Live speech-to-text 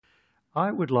I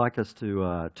would like us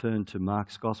to turn to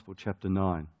Mark's Gospel, chapter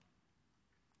 9.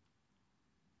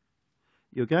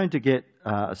 You're going to get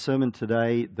a sermon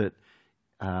today that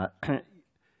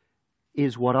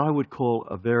is what I would call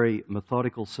a very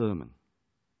methodical sermon.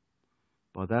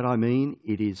 By that I mean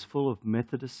it is full of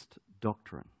Methodist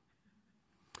doctrine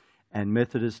and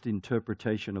Methodist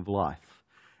interpretation of life.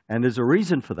 And there's a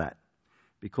reason for that,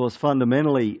 because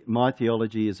fundamentally my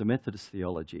theology is a Methodist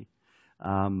theology,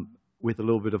 with a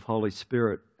little bit of Holy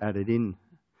Spirit added in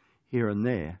here and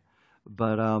there.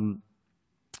 But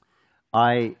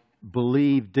I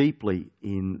believe deeply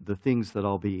in the things that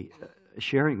I'll be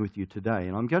sharing with you today.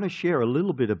 And I'm going to share a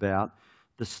little bit about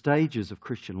the stages of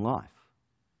Christian life,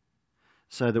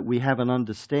 so that we have an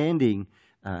understanding,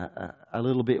 a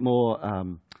little bit more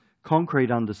concrete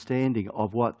understanding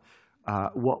of what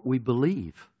we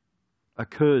believe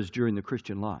occurs during the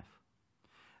Christian life.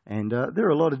 And there are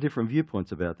a lot of different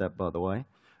viewpoints about that, by the way.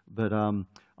 But I'm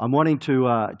wanting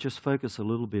to just focus a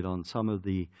little bit on some of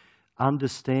the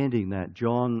understanding that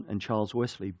John and Charles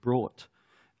Wesley brought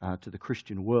to the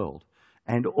Christian world.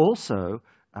 And also,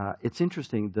 it's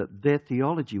interesting that their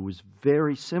theology was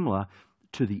very similar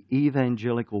to the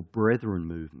evangelical brethren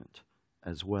movement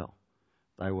as well.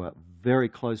 They were very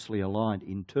closely aligned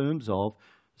in terms of,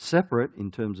 separate in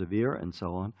terms of era and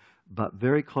so on, but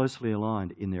very closely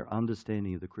aligned in their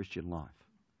understanding of the Christian life.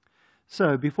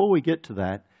 So before we get to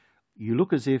that, you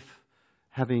look as if,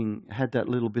 having had that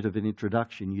little bit of an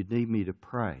introduction, you'd need me to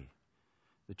pray,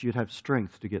 that you'd have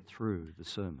strength to get through the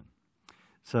sermon.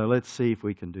 So let's see if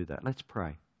we can do that. Let's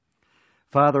pray.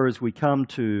 Father, as we come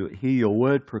to hear your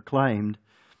word proclaimed,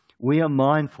 we are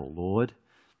mindful, Lord,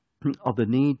 of the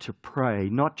need to pray,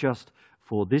 not just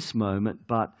for this moment,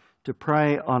 but to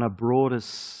pray on a broader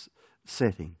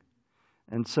setting.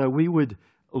 And so we would,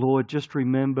 Lord, just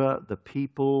remember the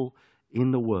people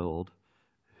in the world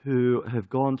who have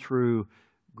gone through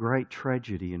great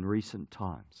tragedy in recent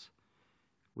times.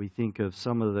 We think of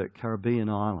some of the Caribbean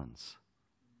islands.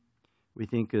 We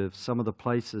think of some of the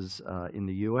places in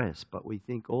the US, but we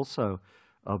think also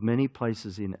of many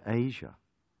places in Asia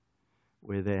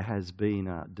where there has been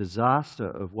a disaster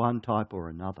of one type or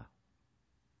another.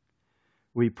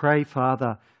 We pray,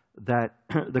 Father, that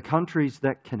the countries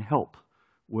that can help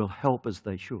will help as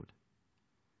they should,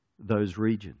 those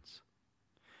regions.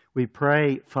 We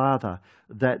pray, Father,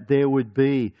 that there would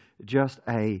be just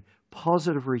a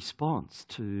positive response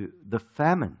to the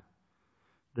famine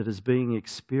that is being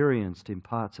experienced in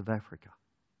parts of Africa.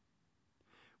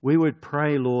 We would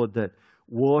pray, Lord, that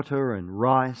water and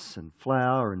rice and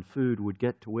flour and food would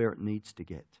get to where it needs to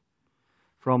get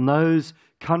from those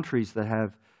countries that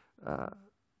have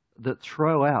that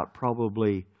throw out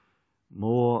probably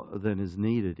more than is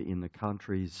needed in the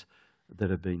countries that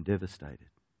have been devastated.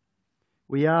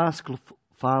 We ask,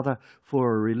 Father,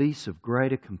 for a release of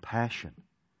greater compassion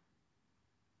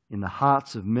in the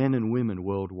hearts of men and women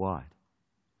worldwide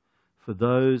for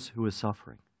those who are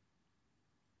suffering.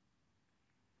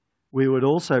 We would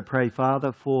also pray,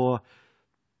 Father, for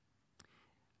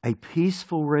a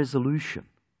peaceful resolution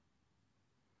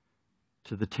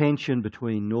to the tension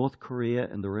between North Korea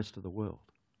and the rest of the world.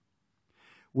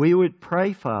 We would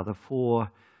pray, Father, for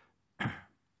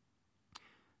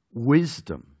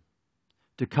wisdom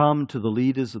to come to the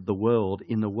leaders of the world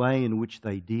in the way in which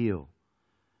they deal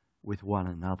with one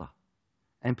another,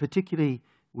 and particularly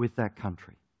with that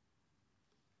country.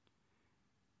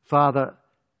 Father,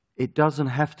 it doesn't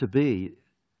have to be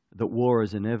that war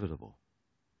is inevitable.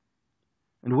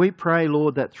 And we pray,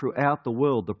 Lord, that throughout the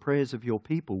world the prayers of your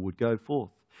people would go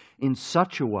forth in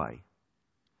such a way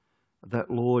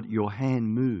that, Lord, your hand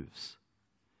moves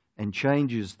and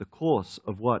changes the course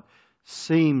of what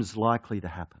seems likely to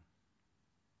happen.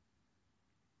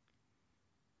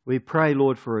 We pray,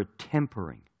 Lord, for a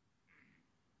tempering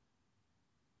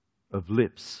of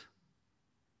lips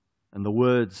and the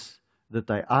words that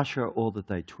they usher or that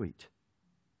they tweet.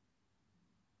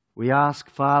 We ask,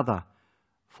 Father,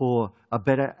 for a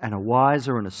better and a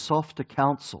wiser and a softer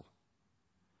counsel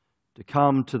to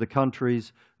come to the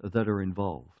countries that are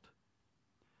involved.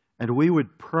 And we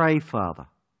would pray, Father,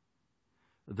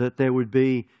 that there would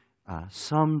be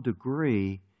some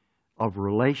degree of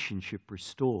relationship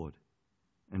restored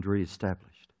and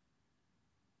reestablished.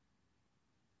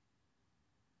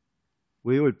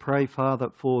 We would pray, Father,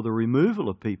 for the removal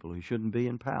of people who shouldn't be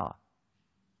in power.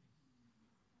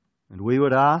 And we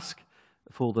would ask,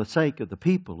 for the sake of the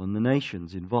people and the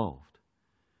nations involved,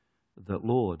 that,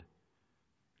 Lord,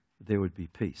 there would be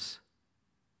peace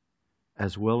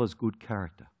as well as good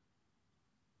character.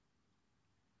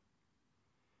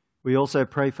 We also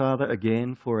pray, Father,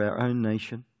 again for our own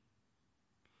nation.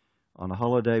 on a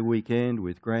holiday weekend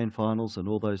with grand finals and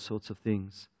all those sorts of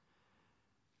things.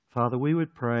 Father, we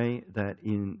would pray that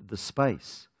in the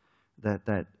space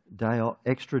that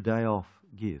extra day off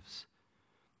gives,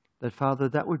 that, Father,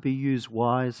 that would be used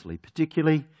wisely,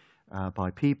 particularly by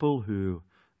people who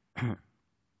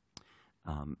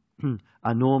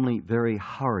are normally very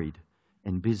hurried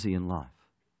and busy in life.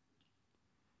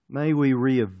 May we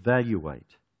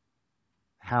reevaluate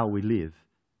how we live.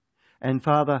 And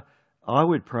Father, I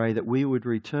would pray that we would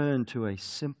return to a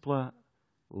simpler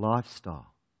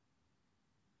lifestyle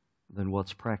than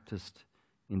what's practiced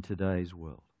in today's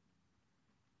world.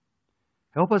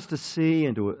 Help us to see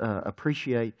and to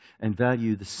appreciate and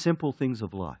value the simple things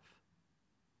of life.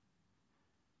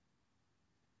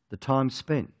 The time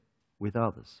spent with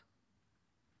others.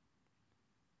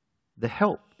 The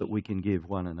help that we can give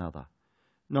one another,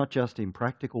 not just in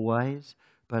practical ways,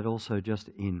 but also just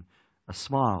in a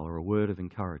smile or a word of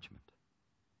encouragement.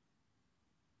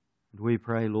 And we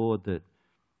pray, Lord, that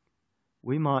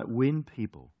we might win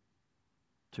people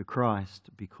to Christ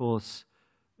because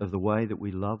of the way that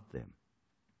we love them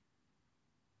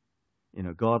in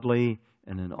a godly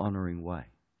and an honouring way.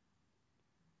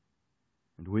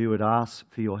 And we would ask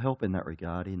for your help in that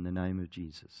regard in the name of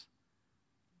Jesus.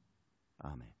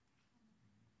 Amen.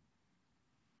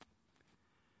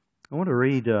 I want to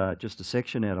read just a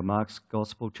section out of Mark's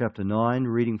Gospel, chapter 9,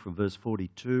 reading from verse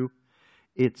 42.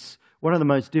 It's one of the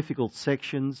most difficult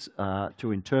sections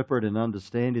to interpret and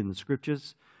understand in the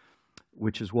Scriptures,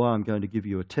 which is why I'm going to give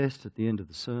you a test at the end of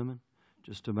the sermon,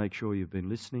 just to make sure you've been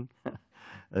listening,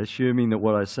 assuming that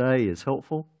what I say is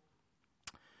helpful.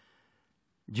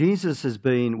 Jesus has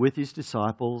been with his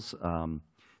disciples.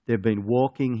 They've been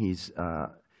walking. He's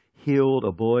healed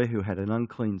a boy who had an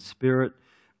unclean spirit.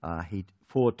 He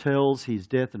foretells his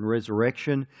death and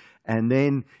resurrection. And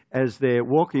then as they're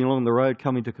walking along the road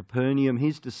coming to Capernaum,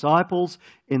 his disciples,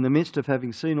 in the midst of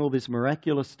having seen all this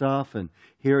miraculous stuff and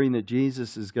hearing that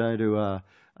Jesus is going to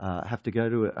have to go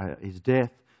to his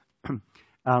death,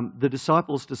 the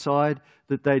disciples decide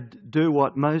that they do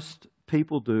what most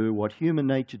people do, what human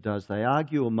nature does. They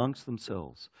argue amongst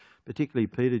themselves, particularly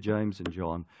Peter, James and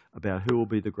John, about who will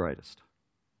be the greatest.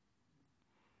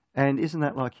 And isn't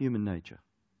that like human nature?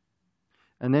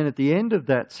 And then at the end of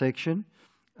that section,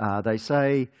 they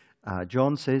say,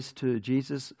 John says to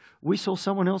Jesus, "We saw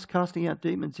someone else casting out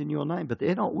demons in your name, but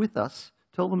they're not with us.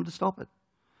 Tell them to stop it."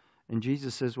 And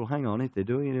Jesus says, "Well, hang on, if they're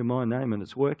doing it in my name and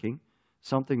it's working,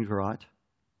 something's right.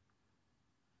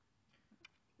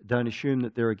 Don't assume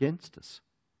that they're against us."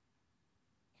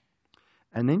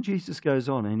 And then Jesus goes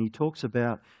on and he talks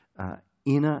about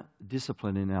inner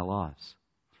discipline in our lives.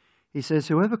 He says,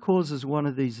 "Whoever causes one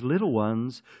of these little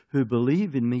ones who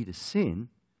believe in me to sin,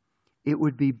 it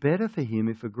would be better for him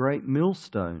if a great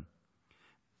millstone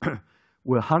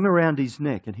were hung around his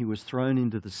neck and he was thrown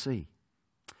into the sea.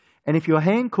 And if your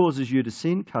hand causes you to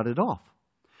sin, cut it off.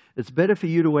 It's better for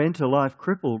you to enter life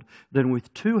crippled than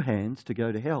with two hands to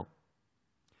go to hell,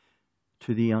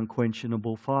 to the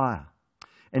unquenchable fire.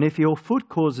 And if your foot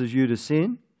causes you to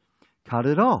sin, cut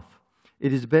it off.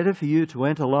 It is better for you to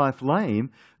enter life lame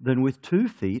than with 2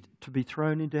 feet to be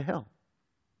thrown into hell.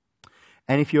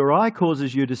 And if your eye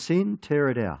causes you to sin, tear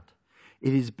it out.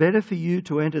 It is better for you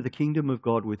to enter the kingdom of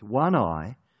God with 1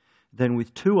 eye than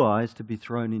with 2 eyes to be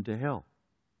thrown into hell,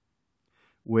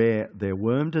 where their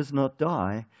worm does not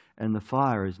die and the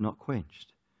fire is not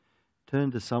quenched."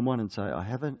 Turn to someone and say, "I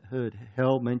haven't heard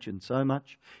hell mentioned so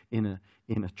much in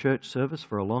a church service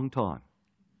for a long time."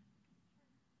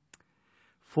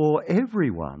 For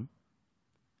everyone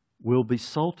will be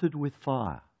salted with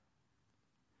fire.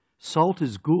 Salt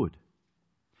is good,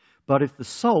 but if the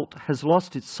salt has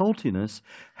lost its saltiness,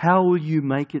 how will you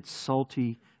make it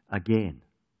salty again?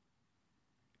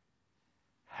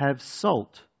 Have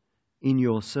salt in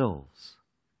yourselves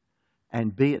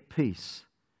and be at peace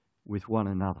with one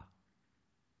another.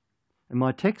 And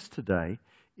my text today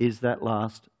is that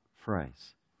last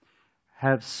phrase.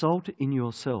 Have salt in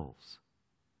yourselves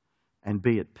and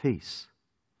be at peace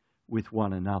with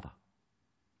one another.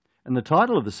 And the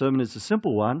title of the sermon is a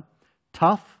simple one,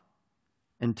 Tough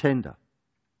and Tender.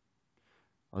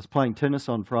 I was playing tennis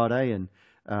on Friday, and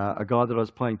a guy that I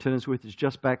was playing tennis with is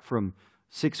just back from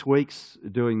 6 weeks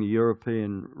doing the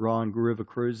European Rhine River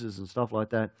cruises and stuff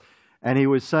like that. And he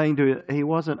was saying he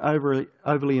wasn't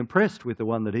overly impressed with the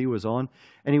one that he was on.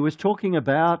 And he was talking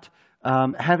about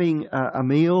having a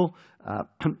meal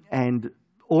and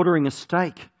ordering a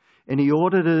steak. And he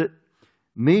ordered it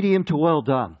medium to well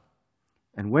done.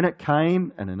 And when it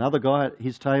came, and another guy at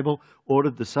his table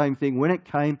ordered the same thing, when it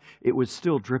came, it was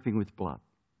still dripping with blood.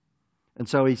 And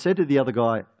so he said to the other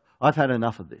guy, "I've had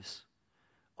enough of this.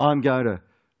 I'm going to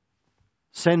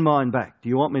send mine back. Do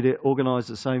you want me to organise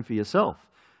the same for yourself?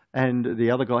 And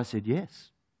the other guy said,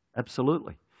 yes,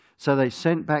 absolutely. So they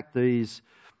sent back these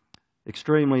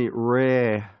extremely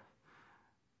rare,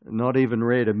 not even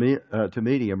rare to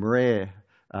medium, rare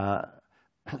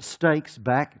steaks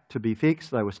back to be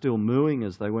fixed. They were still mooing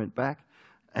as they went back.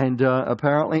 And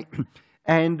apparently,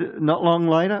 and not long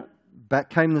later, back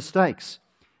came the steaks,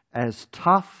 as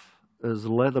tough as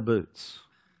leather boots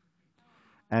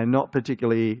and not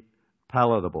particularly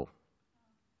palatable.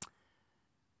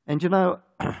 And you know,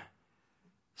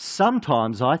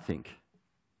 sometimes I think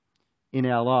in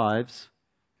our lives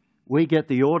we get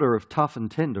the order of tough and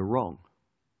tender wrong.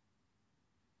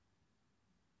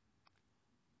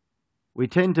 We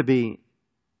tend to be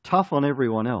tough on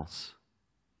everyone else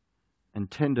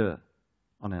and tender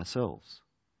on ourselves.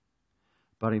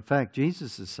 But in fact,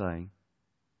 Jesus is saying,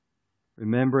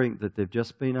 remembering that they've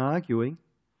just been arguing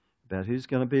about who's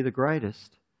going to be the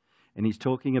greatest, and he's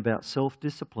talking about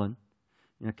self-discipline,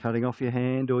 cutting off your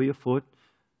hand or your foot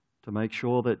to make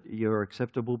sure that you're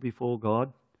acceptable before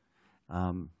God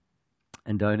and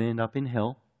don't end up in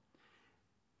hell.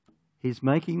 He's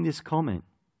making this comment.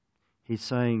 He's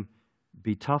saying,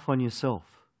 be tough on yourself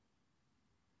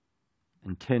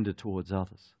and tender towards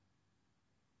others.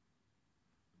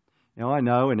 Now, I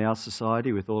know in our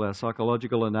society, with all our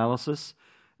psychological analysis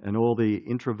and all the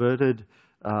introverted,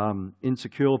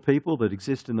 insecure people that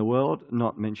exist in the world,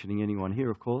 not mentioning anyone here,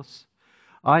 of course,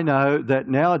 I know that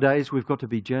nowadays we've got to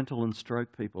be gentle and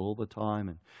stroke people all the time,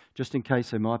 and just in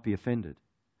case they might be offended.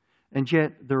 And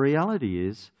yet, the reality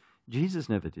is, Jesus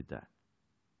never did that.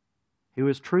 He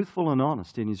was truthful and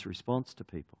honest in his response to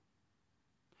people.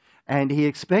 And he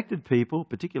expected people,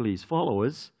 particularly his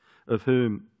followers, of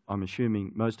whom I'm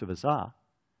assuming most of us are,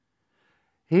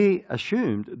 he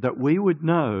assumed that we would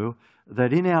know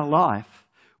that in our life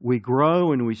we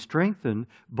grow and we strengthen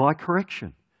by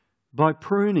correction, by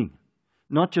pruning,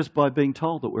 not just by being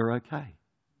told that we're okay.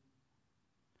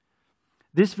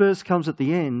 This verse comes at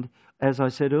the end, as I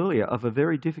said earlier, of a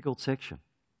very difficult section.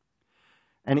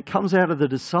 And it comes out of the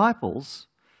disciples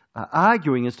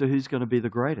arguing as to who's going to be the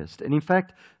greatest. And in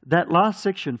fact, that last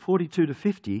section, 42 to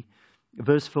 50,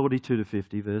 verse 42 to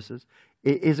 50 verses,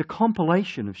 is a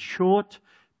compilation of short,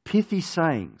 pithy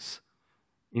sayings.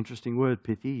 Interesting word,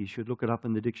 pithy. You should look it up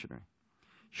in the dictionary.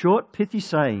 Short, pithy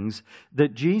sayings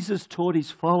that Jesus taught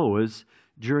his followers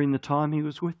during the time he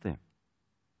was with them.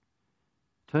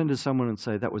 Turn to someone and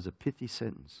say, that was a pithy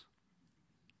sentence.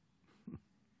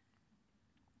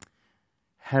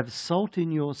 Have salt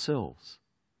in yourselves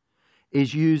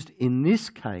is used in this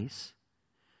case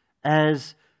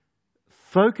as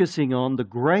focusing on the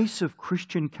grace of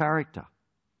Christian character.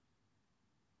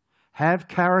 Have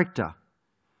character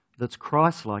that's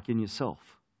Christ-like in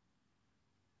yourself.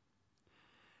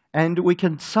 And we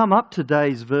can sum up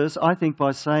today's verse, I think,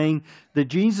 by saying that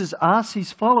Jesus asks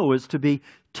his followers to be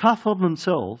tough on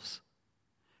themselves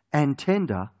and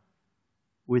tender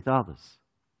with others.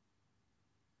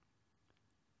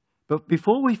 But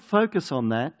before we focus on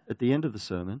that at the end of the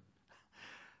sermon,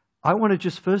 I want to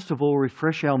just first of all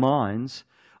refresh our minds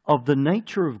of the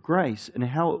nature of grace and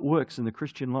how it works in the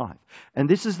Christian life. And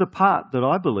this is the part that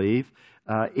I believe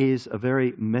is a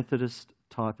very Methodist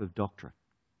type of doctrine.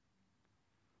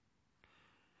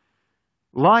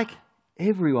 Like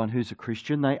everyone who's a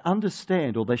Christian, they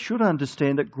understand, or they should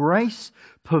understand, that grace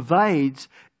pervades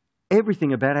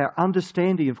everything about our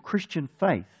understanding of Christian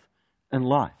faith and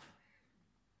life.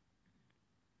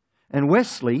 And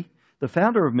Wesley, the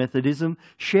founder of Methodism,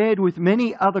 shared with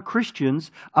many other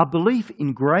Christians a belief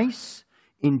in grace,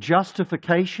 in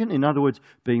justification, in other words,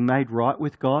 being made right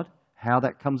with God, how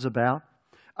that comes about,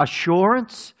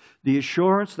 assurance, the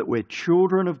assurance that we're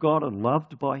children of God and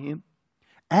loved by him,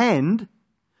 and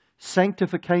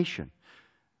sanctification,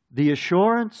 the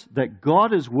assurance that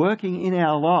God is working in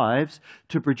our lives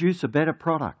to produce a better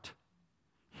product,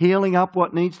 healing up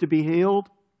what needs to be healed,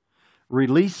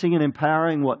 releasing and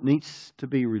empowering what needs to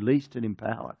be released and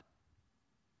empowered.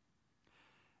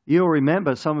 You'll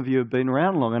remember, some of you have been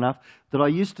around long enough, that I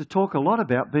used to talk a lot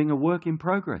about being a work in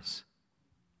progress.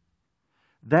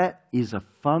 That is a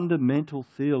fundamental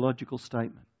theological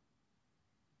statement.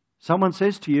 Someone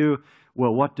says to you,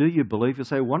 well, what do you believe? You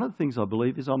say, one of the things I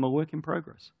believe is I'm a work in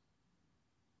progress.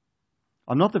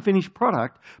 I'm not the finished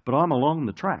product, but I'm along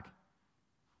the track.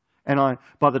 And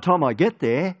by the time I get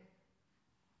there,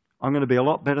 I'm going to be a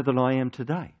lot better than I am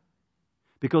today.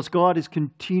 Because God is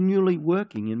continually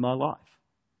working in my life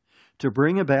to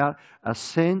bring about a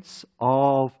sense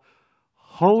of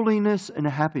holiness and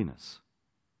happiness.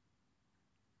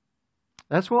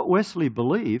 That's what Wesley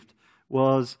believed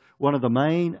was one of the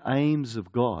main aims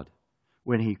of God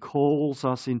when He calls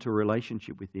us into a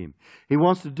relationship with Him. He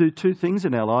wants to do two things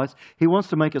in our lives. He wants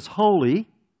to make us holy.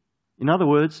 In other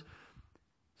words,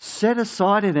 set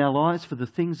aside in our lives for the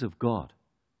things of God,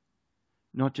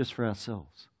 not just for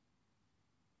ourselves.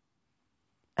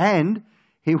 And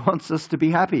He wants us to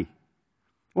be happy.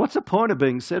 What's the point of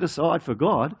being set aside for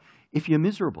God if you're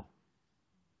miserable?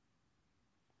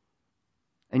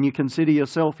 And you consider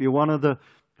yourself you're one of the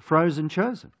frozen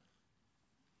chosen.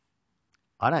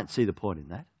 I don't see the point in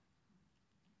that.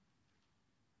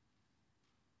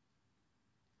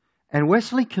 And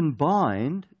Wesley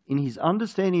combined, in his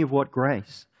understanding of what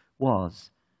grace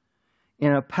was,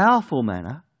 in a powerful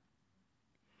manner,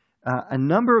 a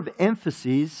number of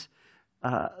emphases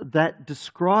that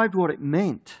described what it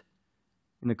meant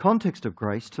in the context of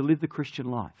grace to live the Christian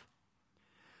life.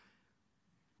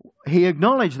 He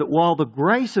acknowledged that while the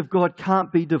grace of God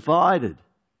can't be divided,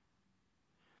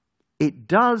 it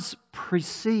does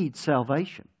precede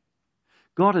salvation.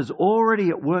 God is already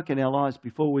at work in our lives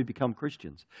before we become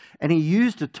Christians. And He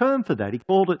used a term for that. He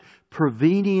called it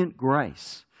prevenient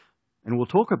grace. And we'll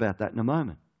talk about that in a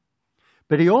moment.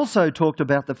 But He also talked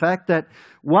about the fact that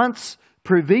once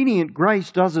prevenient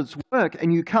grace does its work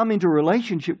and you come into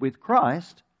relationship with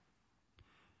Christ,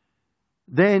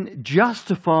 then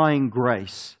justifying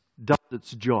grace does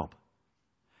its job.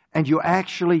 And you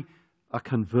actually are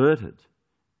converted,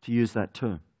 to use that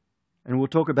term. And we'll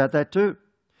talk about that too.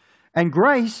 And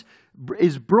grace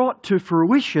is brought to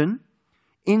fruition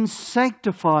in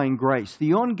sanctifying grace,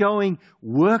 the ongoing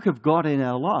work of God in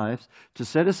our lives to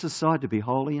set us aside to be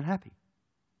holy and happy.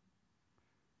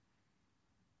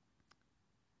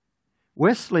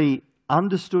 Wesley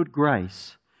understood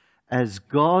grace as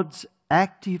God's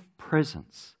active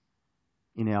presence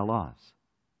in our lives.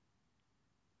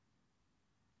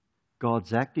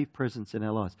 God's active presence in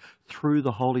our lives through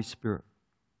the Holy Spirit.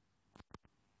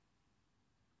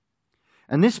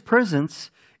 And this presence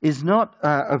is not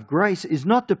of grace is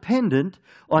not dependent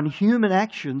on human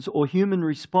actions or human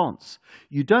response.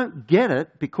 You don't get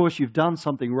it because you've done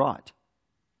something right.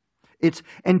 It's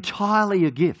entirely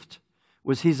a gift,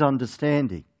 was his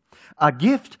understanding. A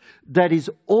gift that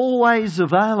is always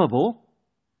available.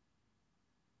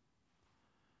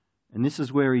 And this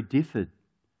is where he differed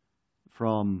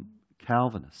from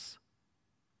Calvinists.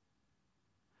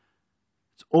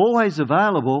 It's always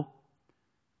available,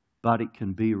 but it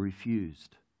can be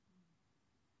refused.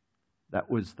 That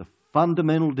was the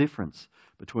fundamental difference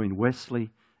between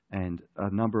Wesley and a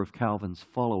number of Calvin's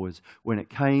followers when it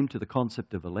came to the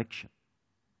concept of election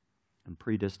and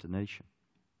predestination,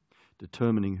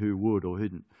 determining who would or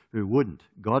who wouldn't,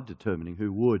 God determining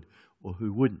who would or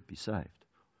who wouldn't be saved,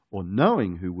 or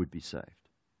knowing who would be saved.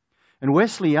 And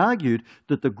Wesley argued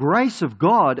that the grace of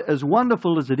God, as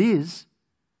wonderful as it is,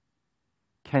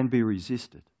 can be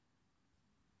resisted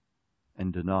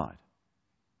and denied.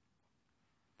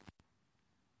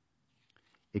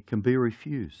 It can be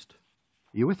refused.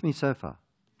 Are you with me so far?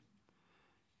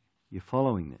 You're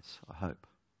following this, I hope.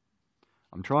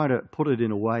 I'm trying to put it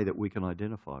in a way that we can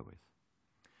identify with.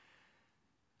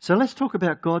 So let's talk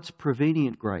about God's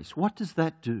prevenient grace. What does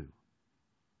that do?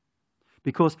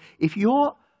 Because if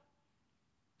you're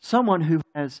someone who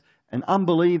has an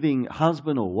unbelieving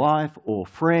husband or wife or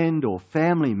friend or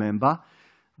family member,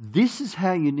 this is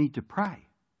how you need to pray.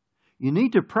 You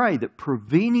need to pray that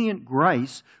prevenient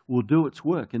grace will do its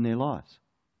work in their lives,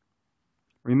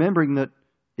 remembering that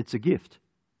it's a gift.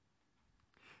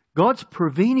 God's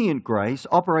prevenient grace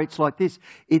operates like this.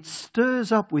 It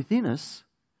stirs up within us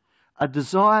a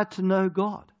desire to know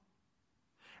God.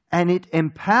 And it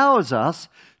empowers us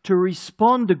to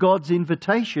respond to God's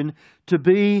invitation to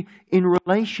be in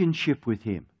relationship with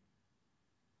Him.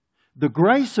 The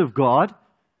grace of God,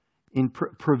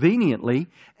 preveniently,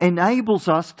 enables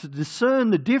us to discern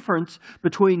the difference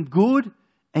between good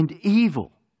and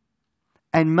evil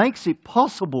and makes it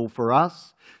possible for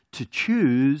us to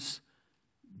choose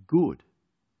good.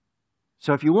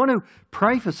 So if you want to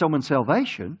pray for someone's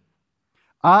salvation,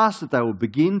 ask that they will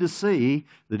begin to see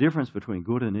the difference between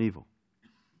good and evil.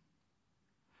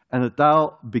 And that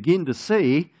they'll begin to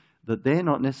see that they're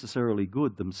not necessarily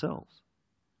good themselves.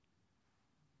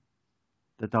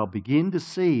 That they'll begin to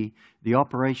see the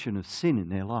operation of sin in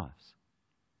their lives.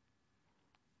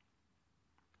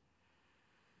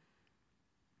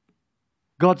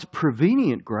 God's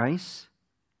prevenient grace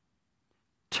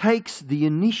takes the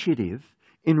initiative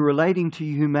in relating to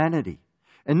humanity.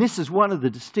 And this is one of the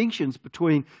distinctions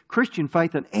between Christian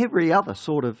faith and every other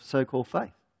sort of so-called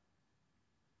faith,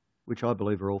 which I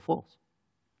believe are all false.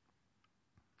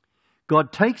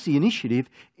 God takes the initiative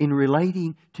in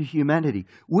relating to humanity.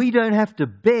 We don't have to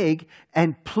beg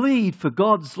and plead for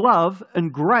God's love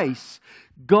and grace.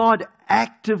 God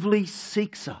actively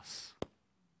seeks us.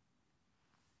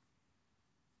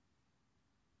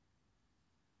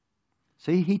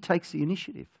 See, He takes the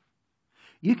initiative.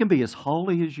 You can be as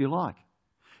holy as you like.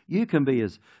 You can be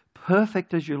as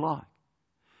perfect as you like.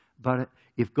 But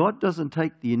if God doesn't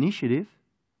take the initiative,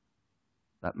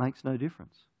 that makes no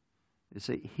difference. You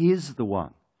see, He's the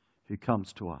one who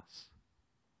comes to us.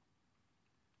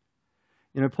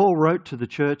 You know, Paul wrote to the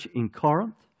church in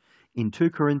Corinth in 2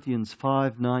 Corinthians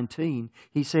 5:19.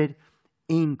 He said,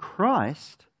 "In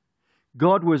Christ,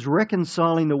 God was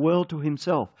reconciling the world to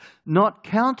Himself, not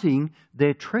counting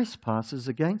their trespasses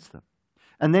against them."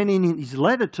 And then in his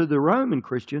letter to the Roman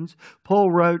Christians,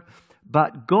 Paul wrote,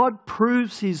 "But God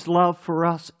proves His love for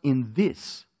us in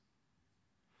this,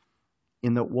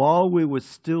 in that while we were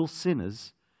still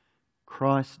sinners,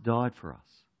 Christ died for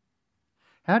us."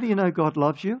 How do you know God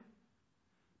loves you?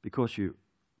 Because you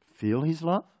feel His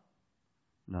love?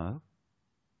 No,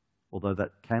 although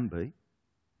that can be.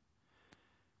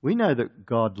 We know that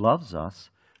God loves us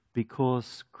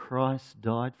because Christ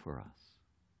died for us.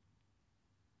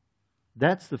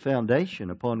 That's the foundation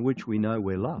upon which we know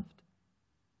we're loved.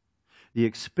 The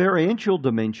experiential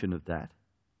dimension of that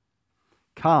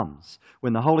comes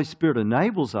when the Holy Spirit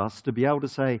enables us to be able to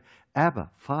say,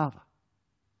 "Abba, Father."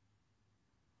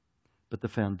 But the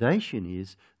foundation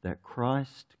is that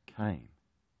Christ came.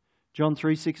 John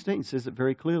 3:16 says it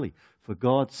very clearly, "For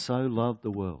God so loved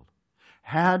the world."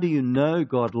 How do you know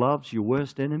God loves your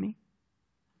worst enemy?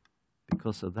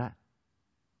 Because of that.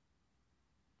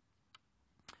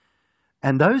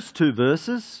 And those two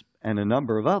verses, and a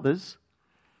number of others,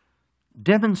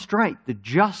 demonstrate the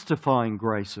justifying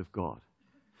grace of God.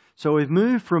 So we've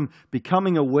moved from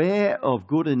becoming aware of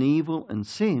good and evil and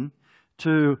sin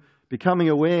to becoming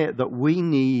aware that we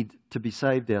need to be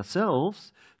saved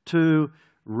ourselves, to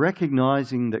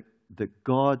recognizing that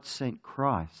God sent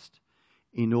Christ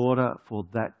in order for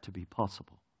that to be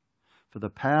possible, for the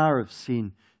power of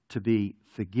sin to be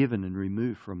forgiven and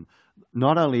removed from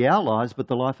not only our lives but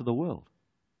the life of the world.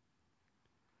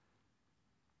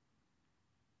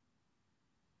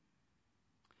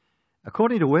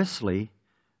 According to Wesley,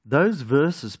 those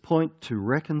verses point to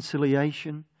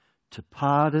reconciliation, to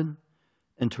pardon,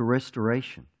 and to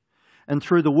restoration. And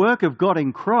through the work of God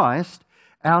in Christ,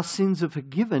 our sins are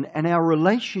forgiven and our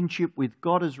relationship with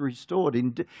God is restored.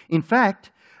 In fact,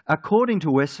 according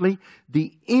to Wesley,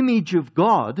 the image of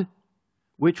God,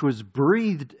 which was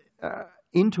breathed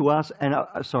into us,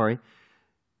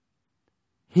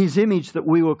 His image that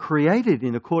we were created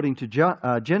in according to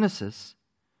Genesis,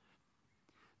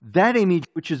 that image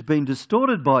which has been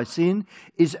distorted by sin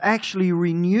is actually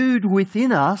renewed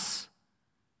within us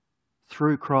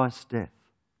through Christ's death.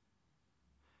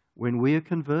 When we are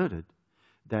converted,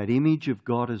 that image of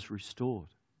God is restored.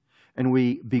 And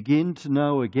we begin to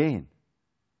know again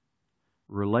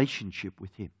relationship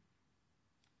with Him.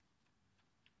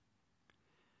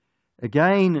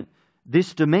 Again,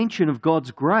 this dimension of God's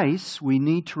grace, we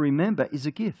need to remember, is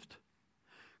a gift.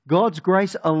 God's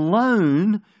grace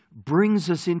alone brings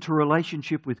us into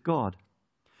relationship with God.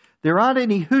 There aren't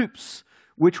any hoops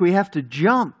which we have to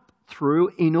jump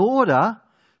through in order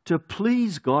to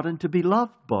please God and to be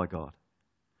loved by God.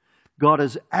 God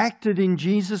has acted in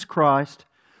Jesus Christ.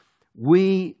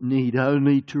 We need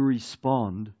only to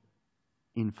respond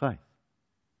in faith.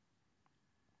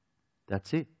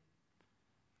 That's it.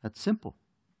 That's simple.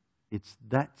 It's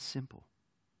that simple.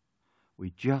 We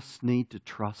just need to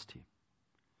trust Him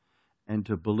and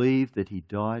to believe that He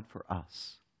died for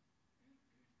us.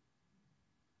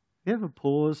 Have you ever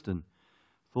paused and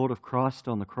thought of Christ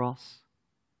on the cross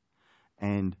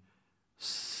and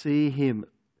see Him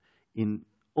in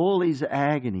all His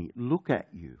agony look at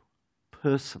you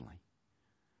personally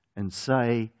and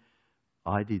say,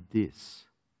 "I did this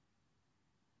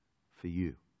for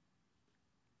you"?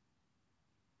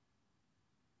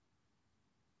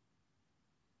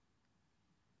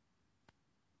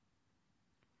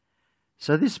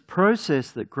 So this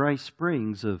process that grace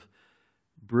brings of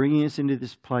bringing us into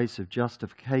this place of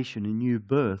justification and new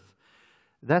birth,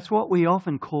 that's what we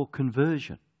often call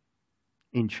conversion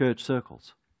in church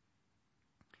circles.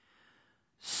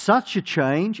 Such a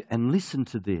change, and listen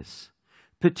to this,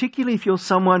 particularly if you're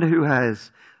someone who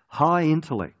has high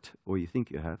intellect, or you think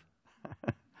you have.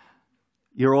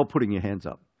 You're all putting your hands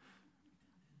up.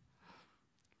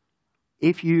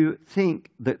 If you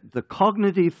think that the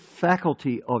cognitive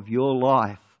faculty of your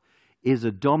life is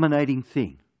a dominating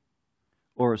thing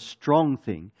or a strong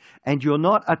thing, and you're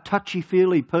not a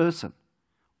touchy-feely person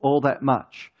all that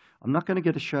much, I'm not going to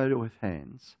get a show of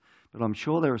hands, but I'm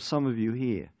sure there are some of you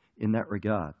here in that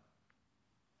regard.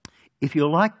 If you're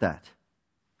like that,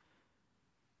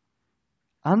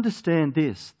 understand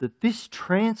this, that this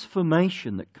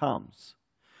transformation that comes,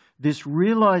 this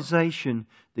realization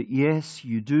that yes,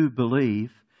 you do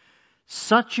believe,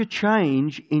 such a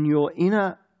change in your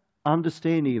inner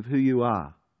understanding of who you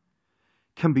are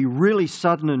can be really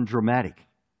sudden and dramatic.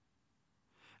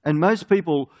 And most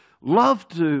people love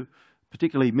to,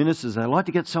 particularly ministers, they like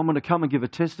to get someone to come and give a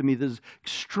testimony that's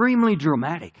extremely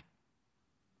dramatic.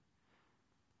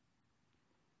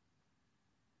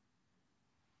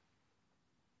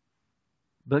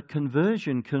 But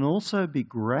conversion can also be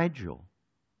gradual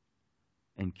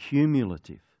and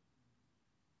cumulative,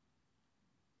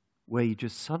 where you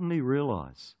just suddenly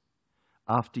realize,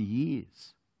 after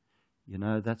years,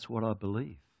 that's what I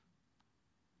believe.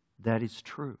 That is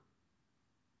true.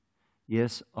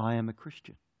 Yes, I am a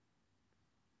Christian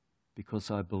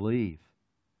because I believe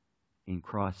in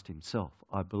Christ Himself.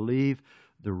 I believe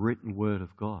the written Word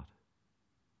of God.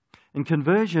 And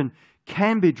conversion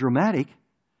can be dramatic,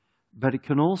 but it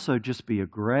can also just be a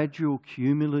gradual,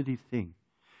 cumulative thing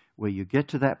where you get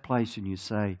to that place and you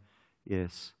say,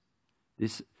 yes,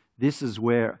 this is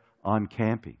where I'm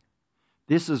camping.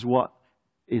 This is what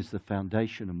is the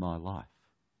foundation of my life.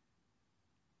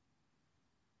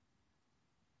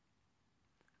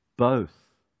 Both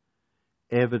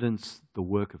evidence the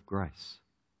work of grace.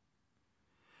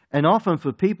 And often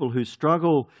for people who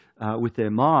struggle with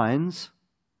their minds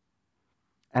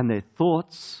and their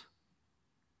thoughts,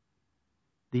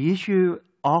 the issue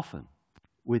often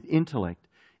with intellect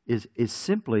is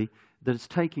simply that it's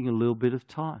taking a little bit of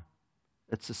time.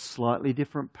 It's a slightly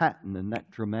different pattern than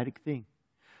that dramatic thing.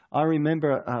 I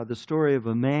remember the story of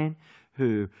a man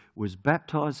who was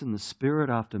baptized in the Spirit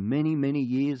after many, many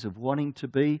years of wanting to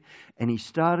be, and he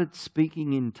started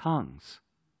speaking in tongues.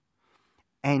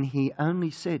 And he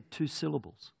only said 2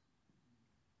 syllables.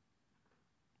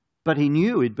 But he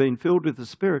knew he'd been filled with the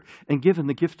Spirit and given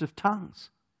the gift of tongues.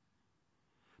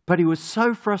 But he was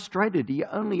so frustrated, he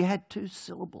only had 2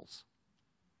 syllables.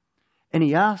 And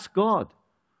he asked God,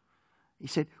 he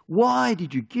said, why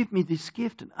did you give me this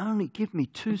gift and only give me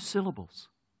 2 syllables?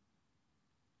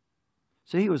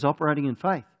 See, he was operating in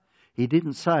faith. He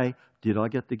didn't say, did I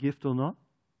get the gift or not?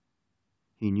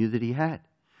 He knew that he had.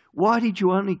 Why did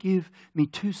you only give me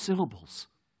 2 syllables?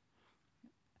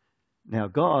 Now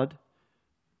God,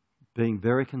 being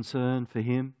very concerned for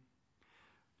him,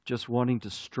 just wanting to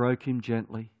stroke him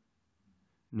gently,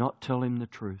 not tell him the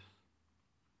truth,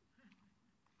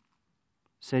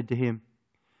 said to him,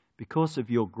 because of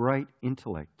your great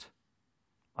intellect,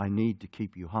 I need to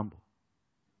keep you humble.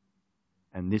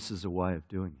 And this is a way of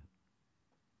doing it.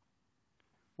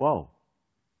 Whoa.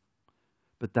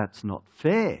 But that's not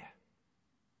fair,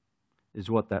 is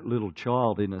what that little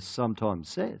child in us sometimes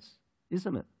says,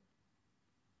 isn't it?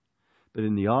 But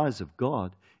in the eyes of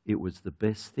God, it was the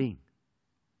best thing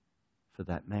for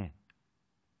that man.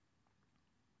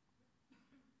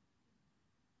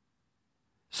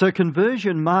 So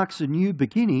conversion marks a new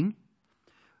beginning,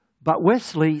 but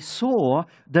Wesley saw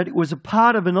that it was a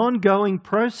part of an ongoing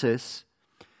process.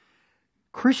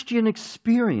 Christian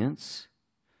experience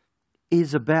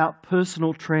is about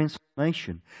personal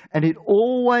transformation, and it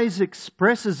always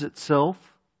expresses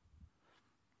itself.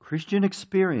 Christian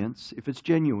experience, if it's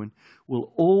genuine,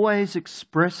 will always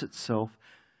express itself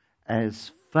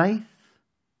as faith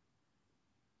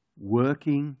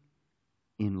working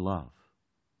in love.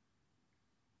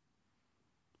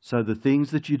 So the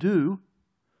things that you do,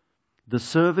 the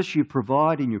service you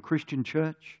provide in your Christian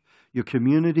church, your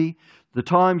community, the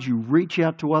times you reach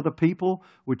out to other people,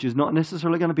 which is not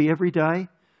necessarily going to be every day,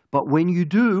 but when you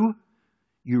do,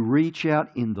 you reach out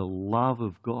in the love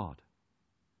of God.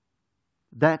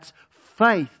 That's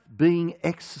faith being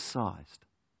exercised.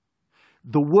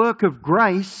 The work of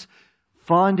grace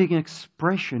finding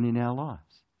expression in our lives.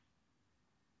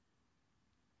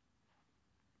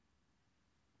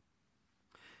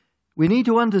 We need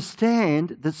to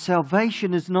understand that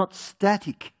salvation is not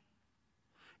static.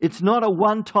 It's not a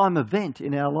one-time event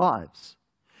in our lives.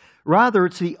 Rather,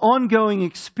 it's the ongoing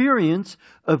experience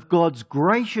of God's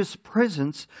gracious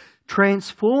presence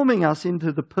transforming us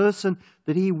into the person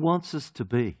that He wants us to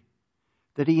be,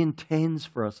 that He intends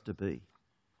for us to be,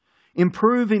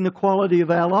 improving the quality of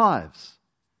our lives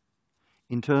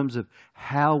in terms of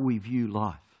how we view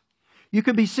life. You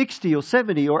could be 60 or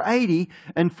 70 or 80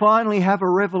 and finally have a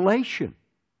revelation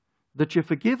that you're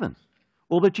forgiven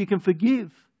or that you can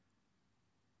forgive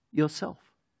yourself.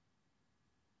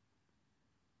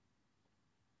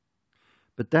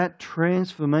 But that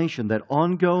transformation, that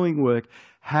ongoing work,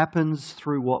 happens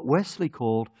through what Wesley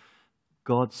called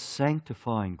God's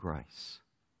sanctifying grace.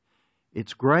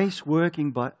 It's grace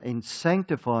working in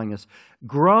sanctifying us,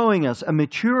 growing us and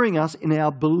maturing us in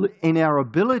our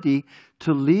ability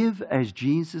to live as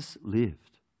Jesus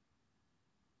lived.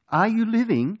 Are you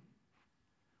living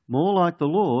more like the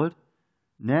Lord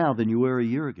now than you were a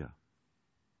year ago?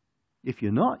 If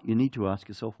you're not, you need to ask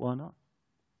yourself, why not?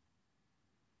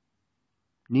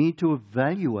 You need to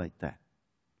evaluate that.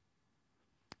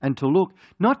 And to look,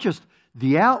 not just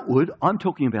the outward, I'm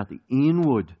talking about the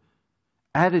inward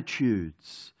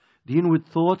attitudes, the inward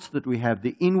thoughts that we have,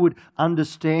 the inward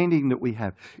understanding that we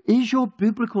have. Is your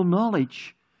biblical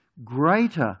knowledge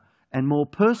greater and more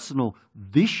personal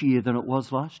this year than it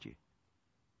was last year?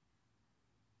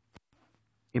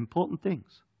 Important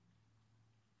things.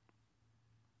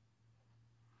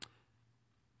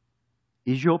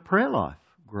 Is your prayer life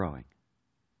growing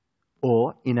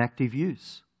or in active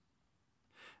use?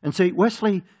 And see,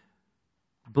 Wesley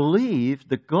believed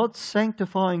that God's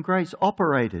sanctifying grace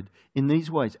operated in these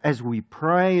ways. As we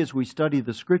pray, as we study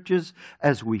the Scriptures,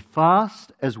 as we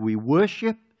fast, as we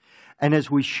worship, and as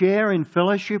we share in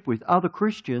fellowship with other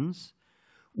Christians,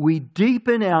 we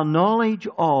deepen our knowledge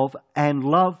of and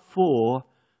love for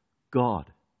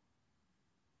God.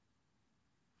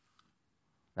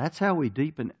 That's how we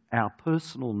deepen our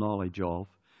personal knowledge of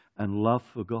and love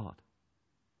for God.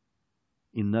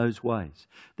 In those ways.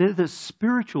 They're the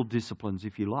spiritual disciplines,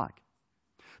 if you like.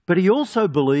 But he also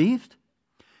believed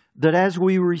that as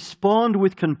we respond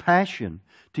with compassion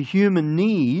to human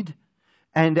need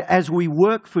and as we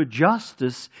work for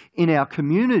justice in our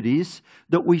communities,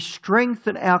 that we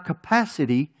strengthen our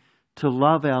capacity to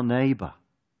love our neighbour.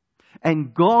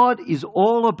 And God is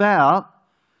all about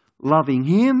loving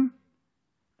Him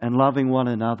and loving one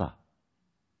another.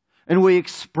 And we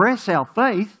express our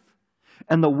faith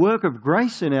and the work of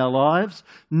grace in our lives,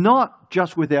 not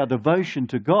just with our devotion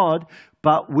to God,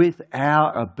 but with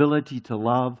our ability to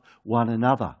love one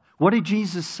another. What did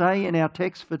Jesus say in our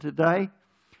text for today?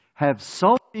 Have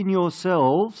salt in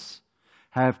yourselves,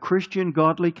 have Christian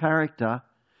godly character,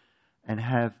 and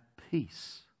have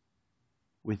peace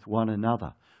with one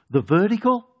another. The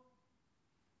vertical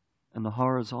and the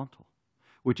horizontal,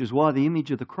 which is why the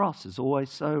image of the cross is always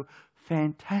so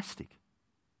fantastic.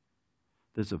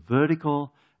 There's a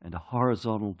vertical and a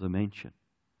horizontal dimension.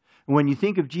 And when you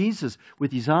think of Jesus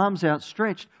with his arms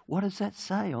outstretched, what does that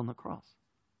say on the cross?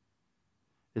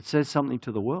 It says something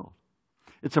to the world.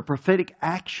 It's a prophetic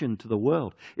action to the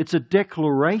world. It's a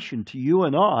declaration to you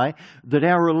and I that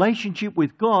our relationship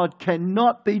with God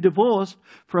cannot be divorced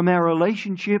from our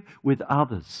relationship with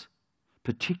others,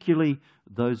 particularly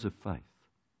those of faith.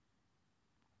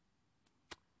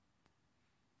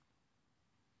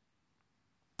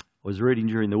 I was reading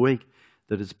during the week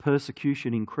that as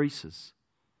persecution increases,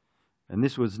 and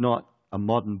this was not a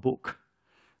modern book,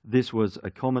 this was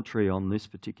a commentary on this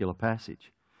particular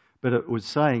passage, but it was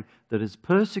saying that as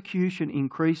persecution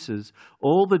increases,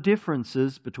 all the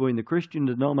differences between the Christian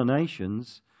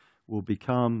denominations will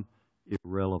become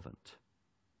irrelevant.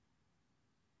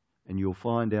 And you'll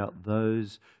find out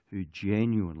those who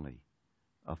genuinely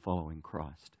are following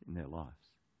Christ in their lives.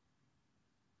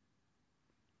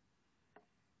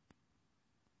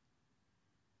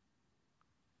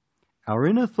 Our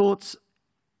inner thoughts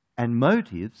and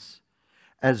motives,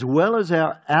 as well as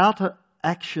our outer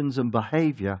actions and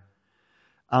behaviour,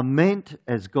 are meant,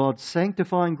 as God's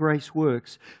sanctifying grace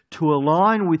works, to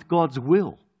align with God's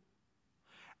will.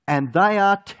 And they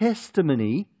are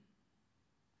testimony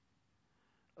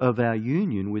of our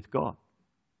union with God.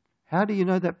 How do you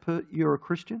know that you're a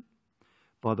Christian?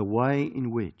 By the way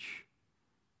in which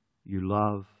you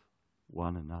love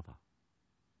one another.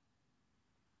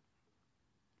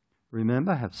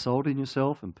 Remember, have salt in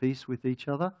yourself and peace with each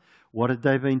other. What had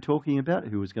they been talking about?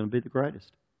 Who was going to be the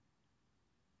greatest?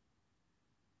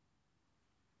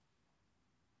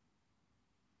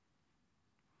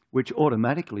 Which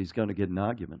automatically is going to get an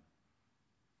argument,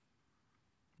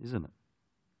 isn't it?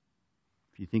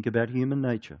 If you think about human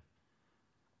nature.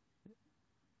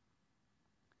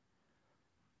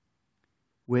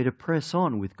 We're to press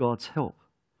on with God's help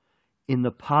in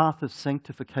the path of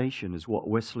sanctification, is what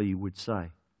Wesley would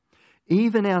say.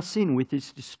 Even our sin with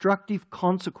its destructive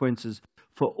consequences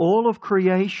for all of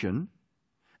creation,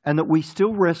 and that we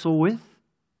still wrestle with.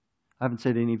 I haven't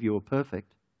said any of you are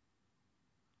perfect,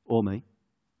 or me.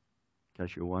 In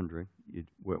case you're wondering, you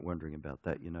weren't wondering about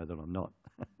that, you know that I'm not.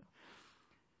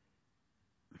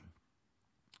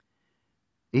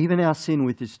 Even our sin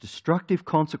with its destructive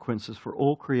consequences for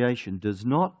all creation does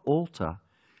not alter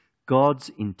God's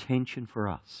intention for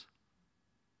us.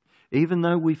 even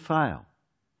though we fail,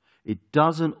 it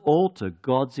doesn't alter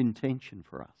God's intention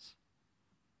for us,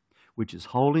 which is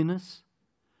holiness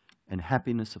and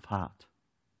happiness of heart.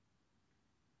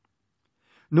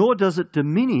 Nor does it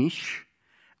diminish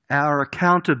our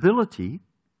accountability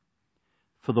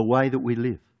for the way that we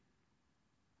live.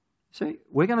 See,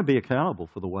 we're going to be accountable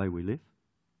for the way we live.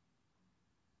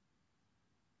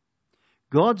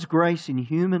 God's grace in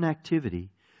human activity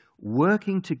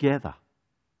working together.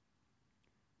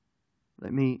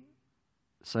 Let me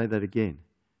say that again.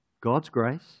 God's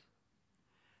grace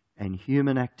and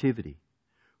human activity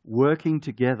working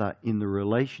together in the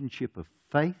relationship of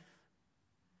faith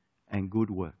and good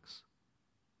works.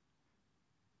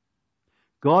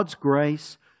 God's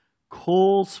grace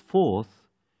calls forth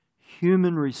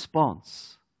human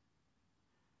response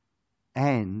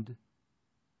and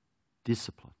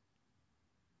discipline.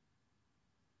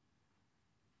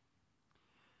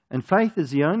 And faith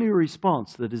is the only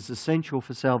response that is essential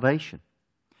for salvation.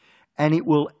 And it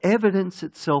will evidence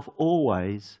itself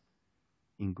always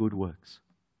in good works.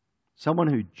 Someone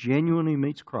who genuinely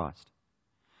meets Christ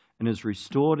and is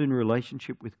restored in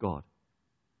relationship with God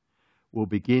will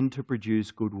begin to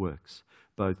produce good works,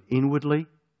 both inwardly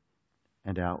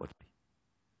and outwardly.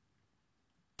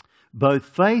 Both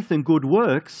faith and good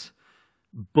works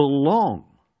belong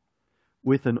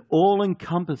with an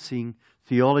all-encompassing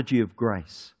theology of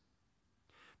grace,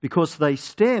 because they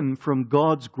stem from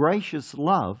God's gracious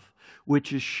love,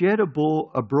 which is shed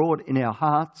abroad in our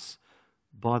hearts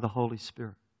by the Holy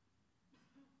Spirit.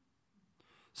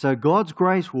 So God's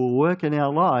grace will work in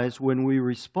our lives when we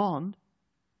respond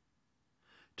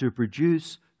to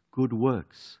produce good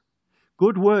works.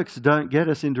 Good works don't get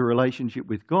us into relationship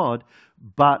with God,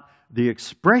 but the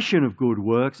expression of good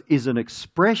works is an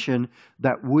expression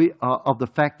that of the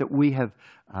fact that we have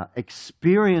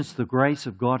experienced the grace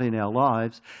of God in our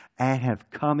lives and have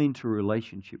come into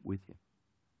relationship with Him.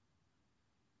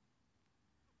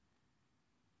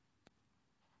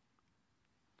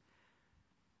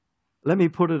 Let me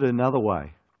put it another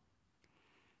way.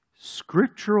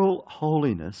 Scriptural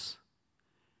holiness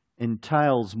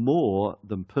entails more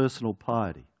than personal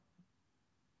piety.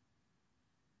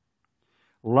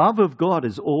 Love of God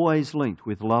is always linked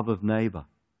with love of neighbour,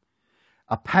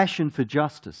 a passion for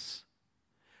justice,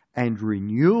 and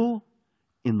renewal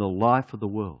in the life of the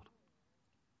world.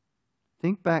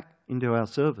 Think back into our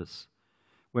service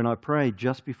when I prayed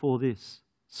just before this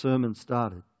sermon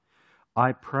started.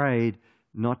 I prayed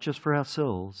not just for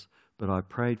ourselves, but I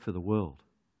prayed for the world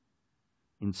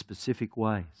in specific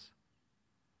ways.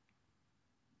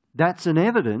 That's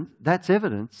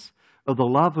evidence of the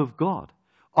love of God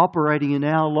operating in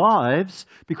our lives,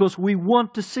 because we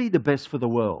want to see the best for the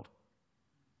world.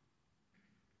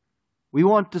 We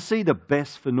want to see the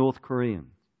best for North Korea.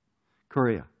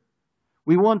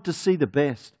 We want to see the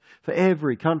best for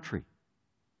every country.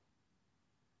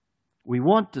 We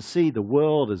want to see the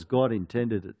world as God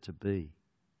intended it to be.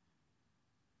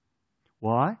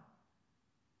 Why?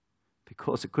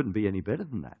 Because it couldn't be any better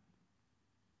than that.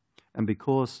 And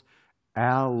because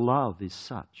our love is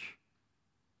such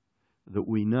that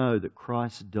we know that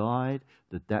Christ died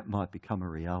that that might become a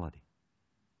reality.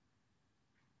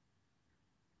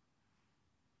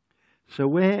 So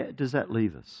where does that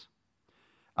leave us?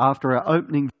 After our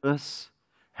opening verse,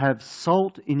 have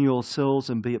salt in yourselves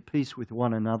and be at peace with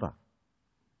one another.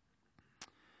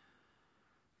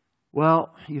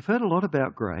 Well, you've heard a lot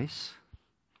about grace,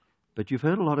 but you've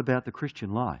heard a lot about the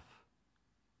Christian life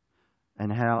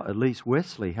and how at least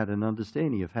Wesley had an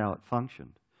understanding of how it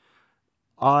functioned.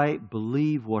 I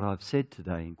believe what I've said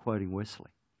today in quoting Wesley.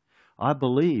 I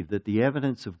believe that the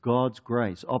evidence of God's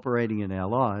grace operating in our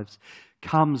lives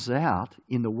comes out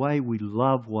in the way we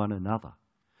love one another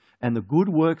and the good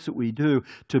works that we do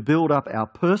to build up our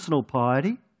personal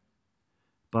piety,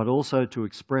 but also to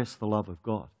express the love of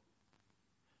God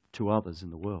to others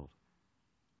in the world.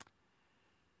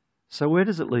 So where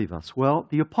does it leave us? Well,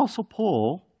 the Apostle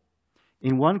Paul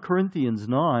in 1 Corinthians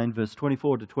 9, verse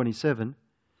 24 to 27,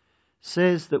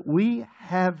 says that we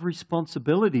have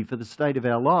responsibility for the state of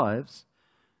our lives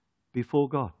before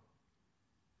God.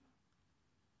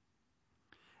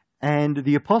 And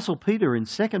the Apostle Peter in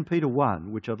 2 Peter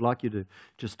 1, which I'd like you to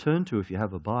just turn to if you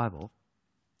have a Bible,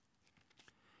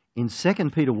 in 2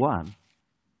 Peter 1,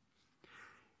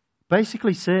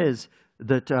 basically says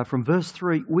that from verse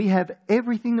 3, we have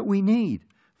everything that we need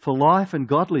for life and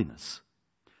godliness.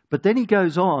 But then he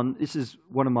goes on, this is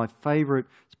one of my favourite,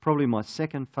 it's probably my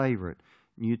second favourite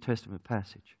New Testament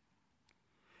passage.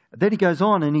 Then he goes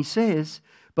on and he says,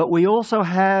 but we also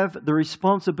have the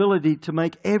responsibility to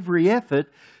make every effort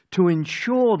to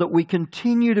ensure that we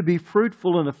continue to be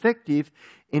fruitful and effective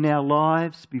in our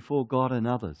lives before God and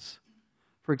others.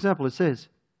 For example, it says,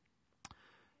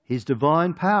 His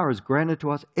divine power has granted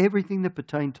to us everything that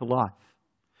pertains to life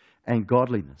and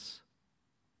godliness,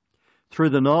 through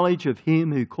the knowledge of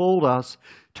Him who called us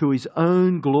to His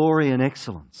own glory and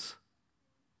excellence.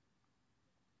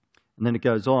 And then it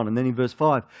goes on, and then in verse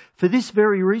 5, for this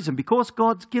very reason, because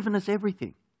God's given us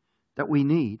everything that we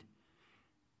need,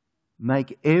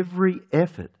 make every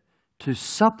effort to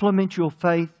supplement your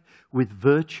faith with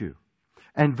virtue,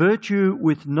 and virtue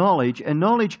with knowledge, and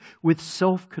knowledge with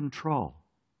self-control.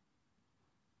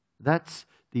 That's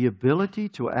the ability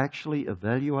to actually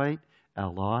evaluate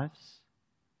our lives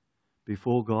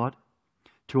before God,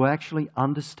 to actually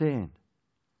understand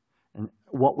and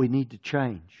what we need to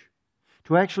change,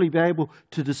 to actually be able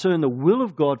to discern the will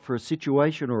of God for a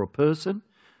situation or a person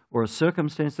or a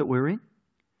circumstance that we're in,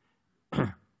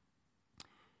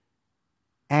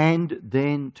 and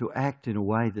then to act in a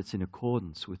way that's in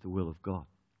accordance with the will of God.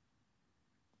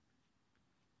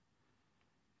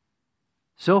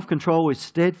 Self-control with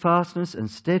steadfastness, and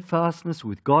steadfastness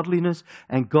with godliness,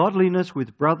 and godliness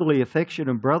with brotherly affection,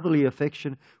 and brotherly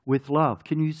affection with love.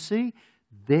 Can you see?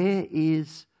 There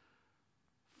is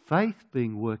faith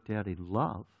being worked out in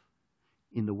love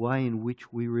in the way in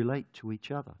which we relate to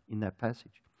each other in that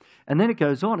passage. And then it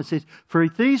goes on, it says, for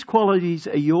if these qualities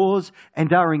are yours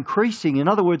and are increasing, in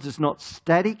other words, it's not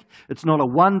static, it's not a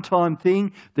one-time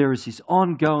thing, there is this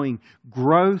ongoing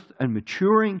growth and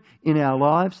maturing in our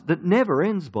lives that never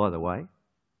ends, by the way.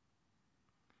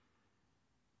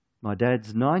 My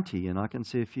dad's 90 and I can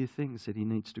see a few things that he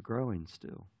needs to grow in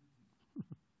still.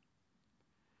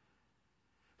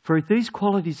 For if these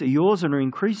qualities are yours and are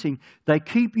increasing, they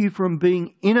keep you from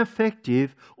being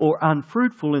ineffective or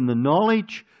unfruitful in the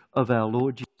knowledge of our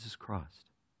Lord Jesus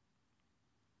Christ.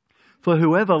 For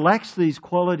whoever lacks these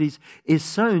qualities is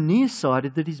so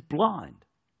nearsighted that he's blind,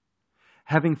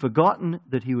 having forgotten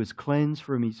that he was cleansed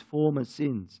from his former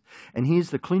sins. And here's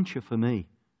the clincher for me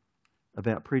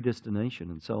about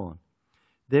predestination and so on.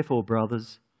 Therefore,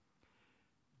 brothers,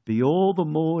 be all the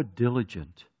more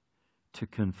diligent to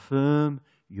confirm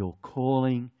your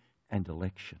calling and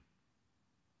election.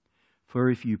 For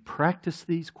if you practice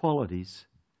these qualities,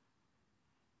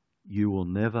 you will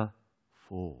never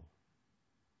fall.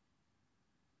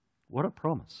 What a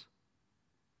promise.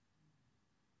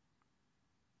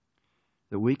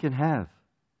 That we can have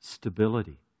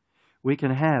stability. We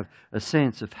can have a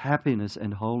sense of happiness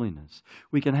and holiness.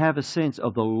 We can have a sense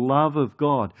of the love of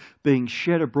God being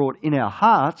shed abroad in our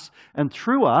hearts and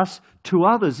through us to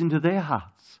others into their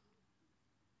hearts.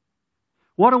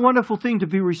 What a wonderful thing to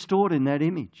be restored in that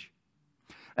image.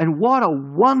 And what a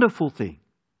wonderful thing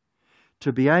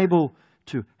to be able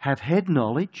to have head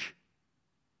knowledge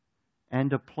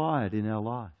and apply it in our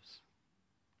lives.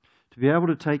 To be able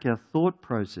to take our thought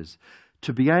process,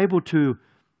 to be able to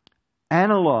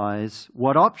analyze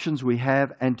what options we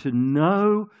have and to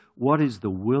know what is the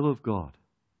will of God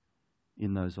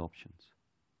in those options.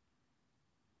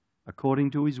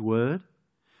 According to His Word,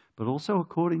 but also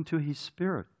according to His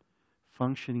Spirit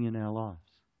functioning in our lives.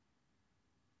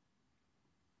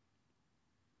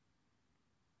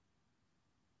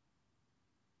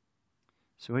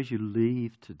 So as you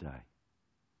leave today,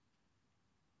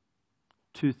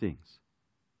 two things.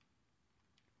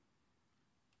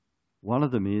 One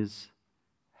of them is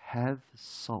have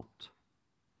salt,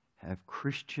 have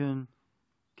Christian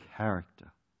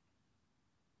character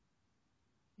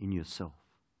in yourself.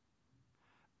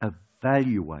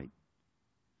 Evaluate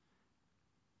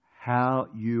how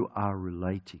you are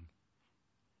relating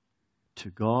to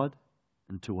God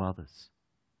and to others.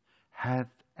 Have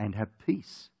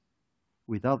peace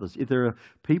with others. If there are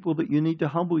people that you need to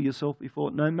humble yourself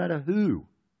before, no matter who,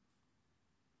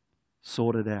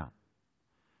 sort it out.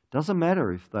 Doesn't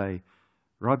matter if they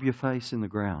rub your face in the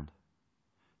ground.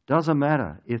 Doesn't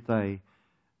matter if they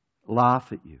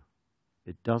laugh at you.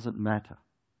 It doesn't matter.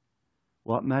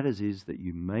 What matters is that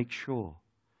you make sure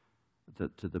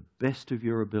that to the best of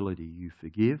your ability you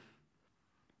forgive,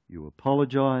 you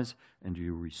apologize, and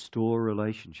you restore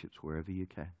relationships wherever you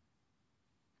can.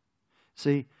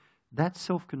 See, that's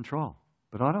self-control.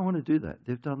 But I don't want to do that.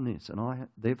 They've done this and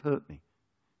they've hurt me.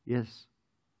 Yes,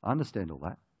 I understand all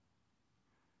that.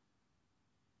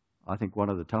 I think one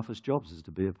of the toughest jobs is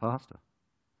to be a pastor,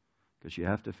 because you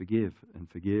have to forgive and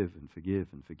forgive and forgive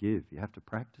and forgive. You have to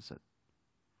practice it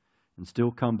and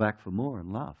still come back for more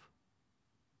and love.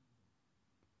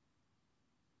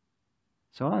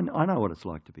 So I know what it's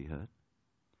like to be hurt.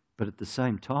 But at the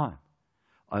same time,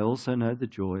 I also know the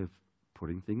joy of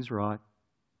putting things right,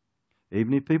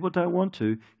 Even if people don't want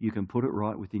to, you can put it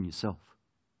right within yourself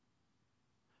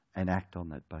and act on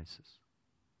that basis.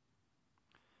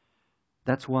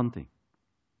 That's one thing.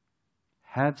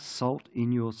 Have salt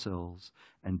in yourselves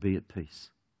and be at peace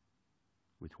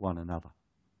with one another.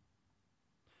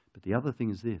 But the other thing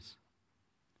is this.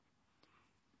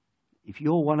 If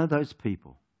you're one of those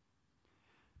people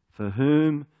for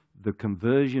whom the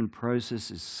conversion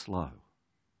process is slow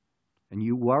and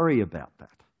you worry about that,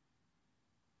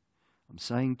 I'm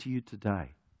saying to you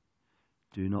today,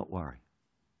 do not worry.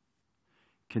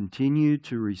 Continue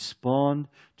to respond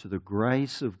to the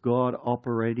grace of God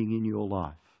operating in your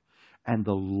life and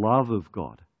the love of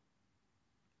God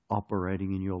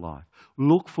operating in your life.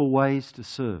 Look for ways to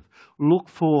serve. Look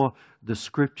for the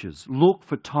scriptures. Look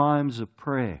for times of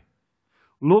prayer.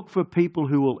 Look for people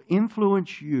who will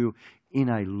influence you in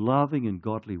a loving and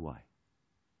godly way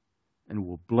and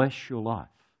will bless your life.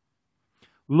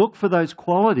 Look for those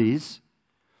qualities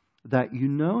that you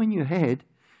know in your head,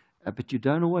 but you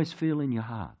don't always feel in your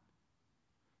heart.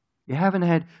 You haven't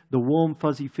had the warm,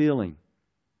 fuzzy feeling.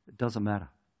 It doesn't matter.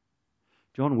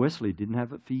 John Wesley didn't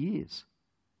have it for years.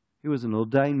 He was an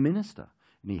ordained minister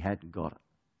and he hadn't got it.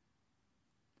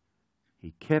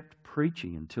 He kept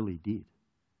preaching until he did.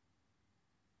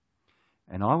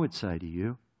 And I would say to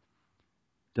you,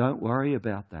 don't worry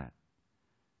about that.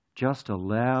 Just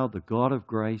allow the God of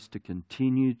grace to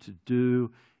continue to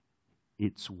do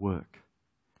its work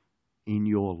in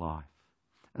your life.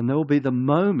 And there will be the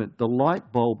moment, the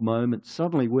light bulb moment,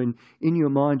 suddenly when in your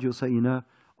mind you'll say, you know,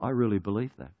 I really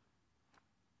believe that.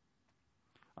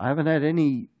 I haven't had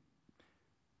any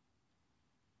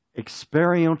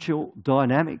experiential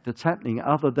dynamic that's happening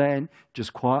other than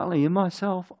just quietly in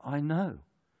myself, I know.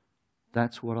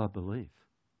 That's what I believe.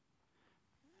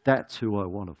 That's who I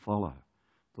want to follow,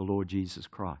 the Lord Jesus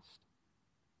Christ,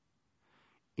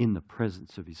 in the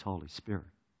presence of His Holy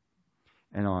Spirit.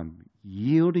 And I'm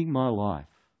yielding my life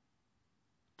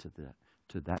to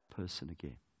that person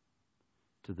again,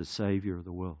 to the Saviour of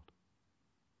the world.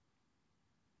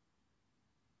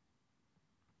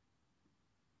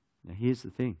 Now here's the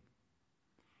thing.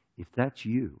 If that's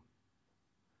you,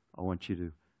 I want you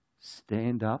to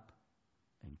stand up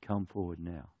and come forward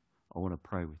now. I want to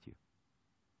pray with you.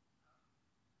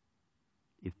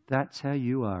 If that's how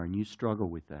you are and you struggle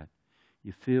with that,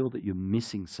 you feel that you're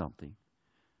missing something,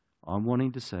 I'm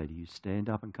wanting to say to you, stand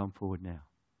up and come forward now.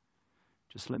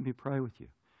 Just let me pray with you.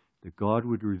 That God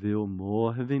would reveal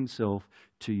more of Himself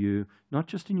to you, not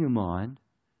just in your mind,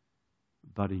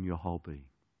 but in your whole being.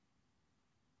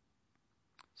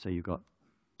 So you've got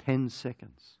 10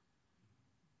 seconds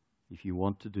if you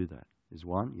want to do that. There's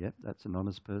one, yep, that's an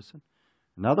honest person.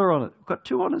 Another honest, we've got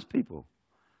 2 honest people.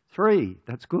 3,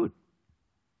 that's good.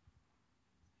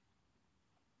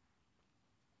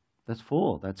 That's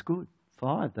 4, that's good.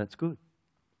 5, that's good.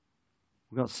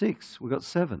 We've got 6, we've got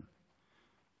 7.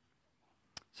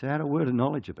 So I had a word of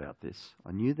knowledge about this.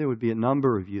 I knew there would be a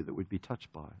number of you that would be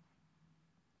touched by it.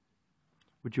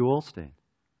 Would you all stand?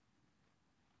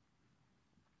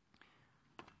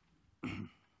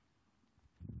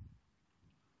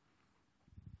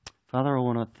 Father, I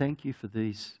want to thank you for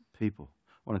these people.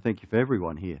 I want to thank you for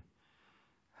everyone here.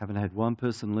 Haven't had one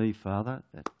person leave, Father.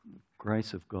 That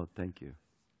grace of God, thank you.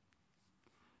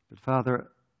 But Father,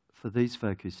 for these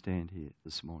folk who stand here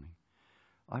this morning,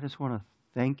 I just want to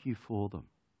thank you for them.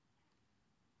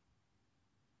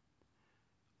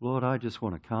 Lord, I just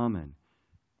want to come and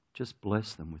just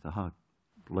bless them with a hug.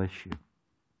 Bless you.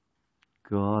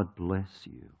 God bless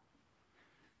you.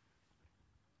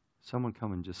 Someone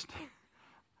come and just...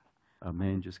 A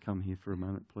man, just come here for a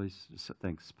moment, please.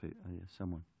 Thanks, Pete. Yeah,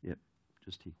 someone. Yep,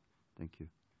 just here. Thank you.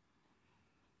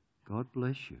 God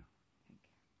bless you.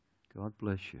 God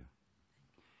bless you.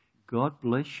 God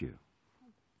bless you.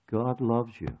 God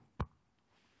loves you.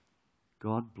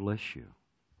 God bless you.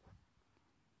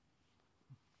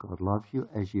 God loves you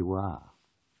as you are.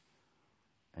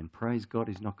 And praise God,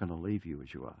 He's not going to leave you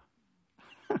as you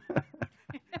are.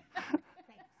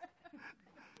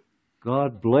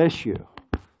 God bless you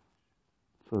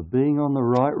for being on the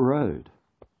right road.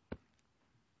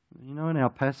 You know, in our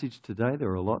passage today, there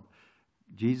are a lot.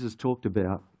 Jesus talked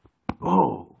about,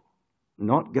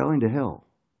 not going to hell.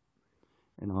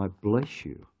 And I bless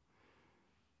you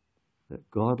that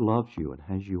God loves you and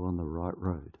has you on the right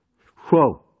road.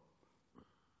 Whoa!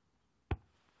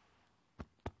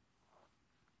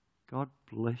 God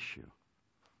bless you.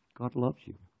 God loves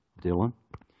you. Dylan.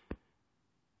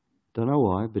 Don't know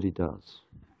why, but He does.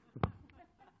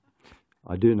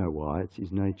 I do know why. It's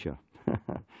His nature.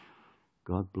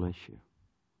 God bless you.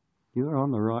 You are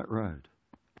on the right road.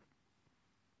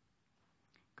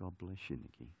 God bless you,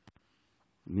 Nikki.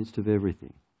 In the midst of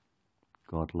everything,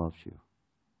 God loves you.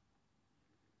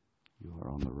 You are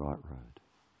on the right road.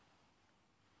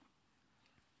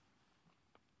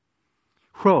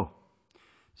 Whoa!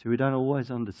 So we don't always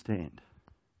understand.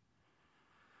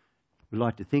 We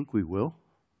like to think we will.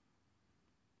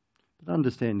 But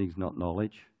understanding is not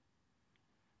knowledge.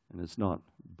 And it's not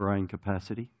brain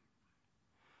capacity.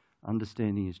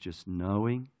 Understanding is just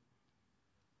knowing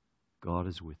God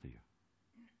is with you.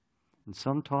 And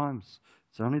sometimes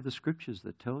it's only the Scriptures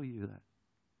that tell you that.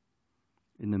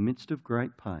 In the midst of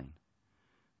great pain,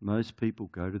 most people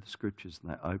go to the Scriptures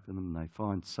and they open them and they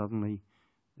find suddenly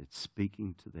it's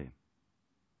speaking to them.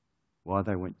 Why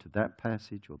they went to that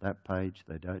passage or that page,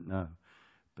 they don't know.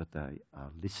 But they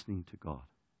are listening to God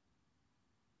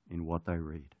in what they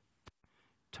read.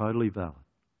 Totally valid.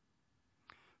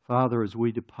 Father, as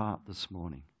we depart this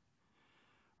morning,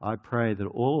 I pray that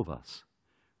all of us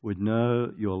would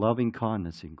know your loving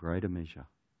kindness in greater measure.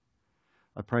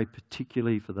 I pray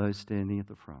particularly for those standing at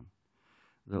the front,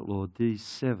 that, Lord, these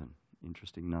 7,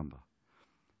 interesting number,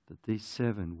 that these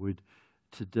 7 would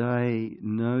today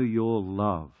know your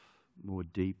love more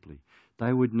deeply.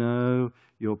 They would know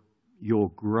your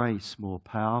grace more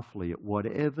powerfully at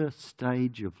whatever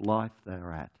stage of life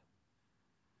they're at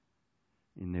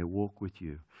in their walk with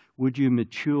you. Would you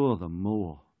mature them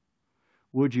more?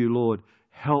 Would you, Lord,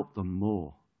 help them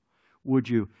more? Would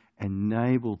you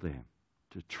enable them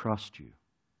to trust you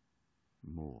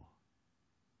more?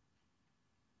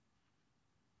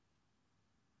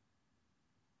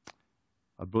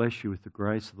 I bless you with the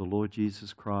grace of the Lord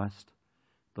Jesus Christ,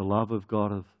 the love of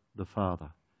God of the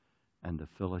Father, and the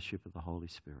fellowship of the Holy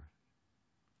Spirit.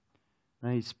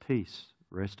 May His peace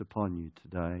rest upon you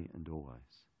today and always.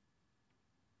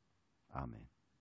 Amen.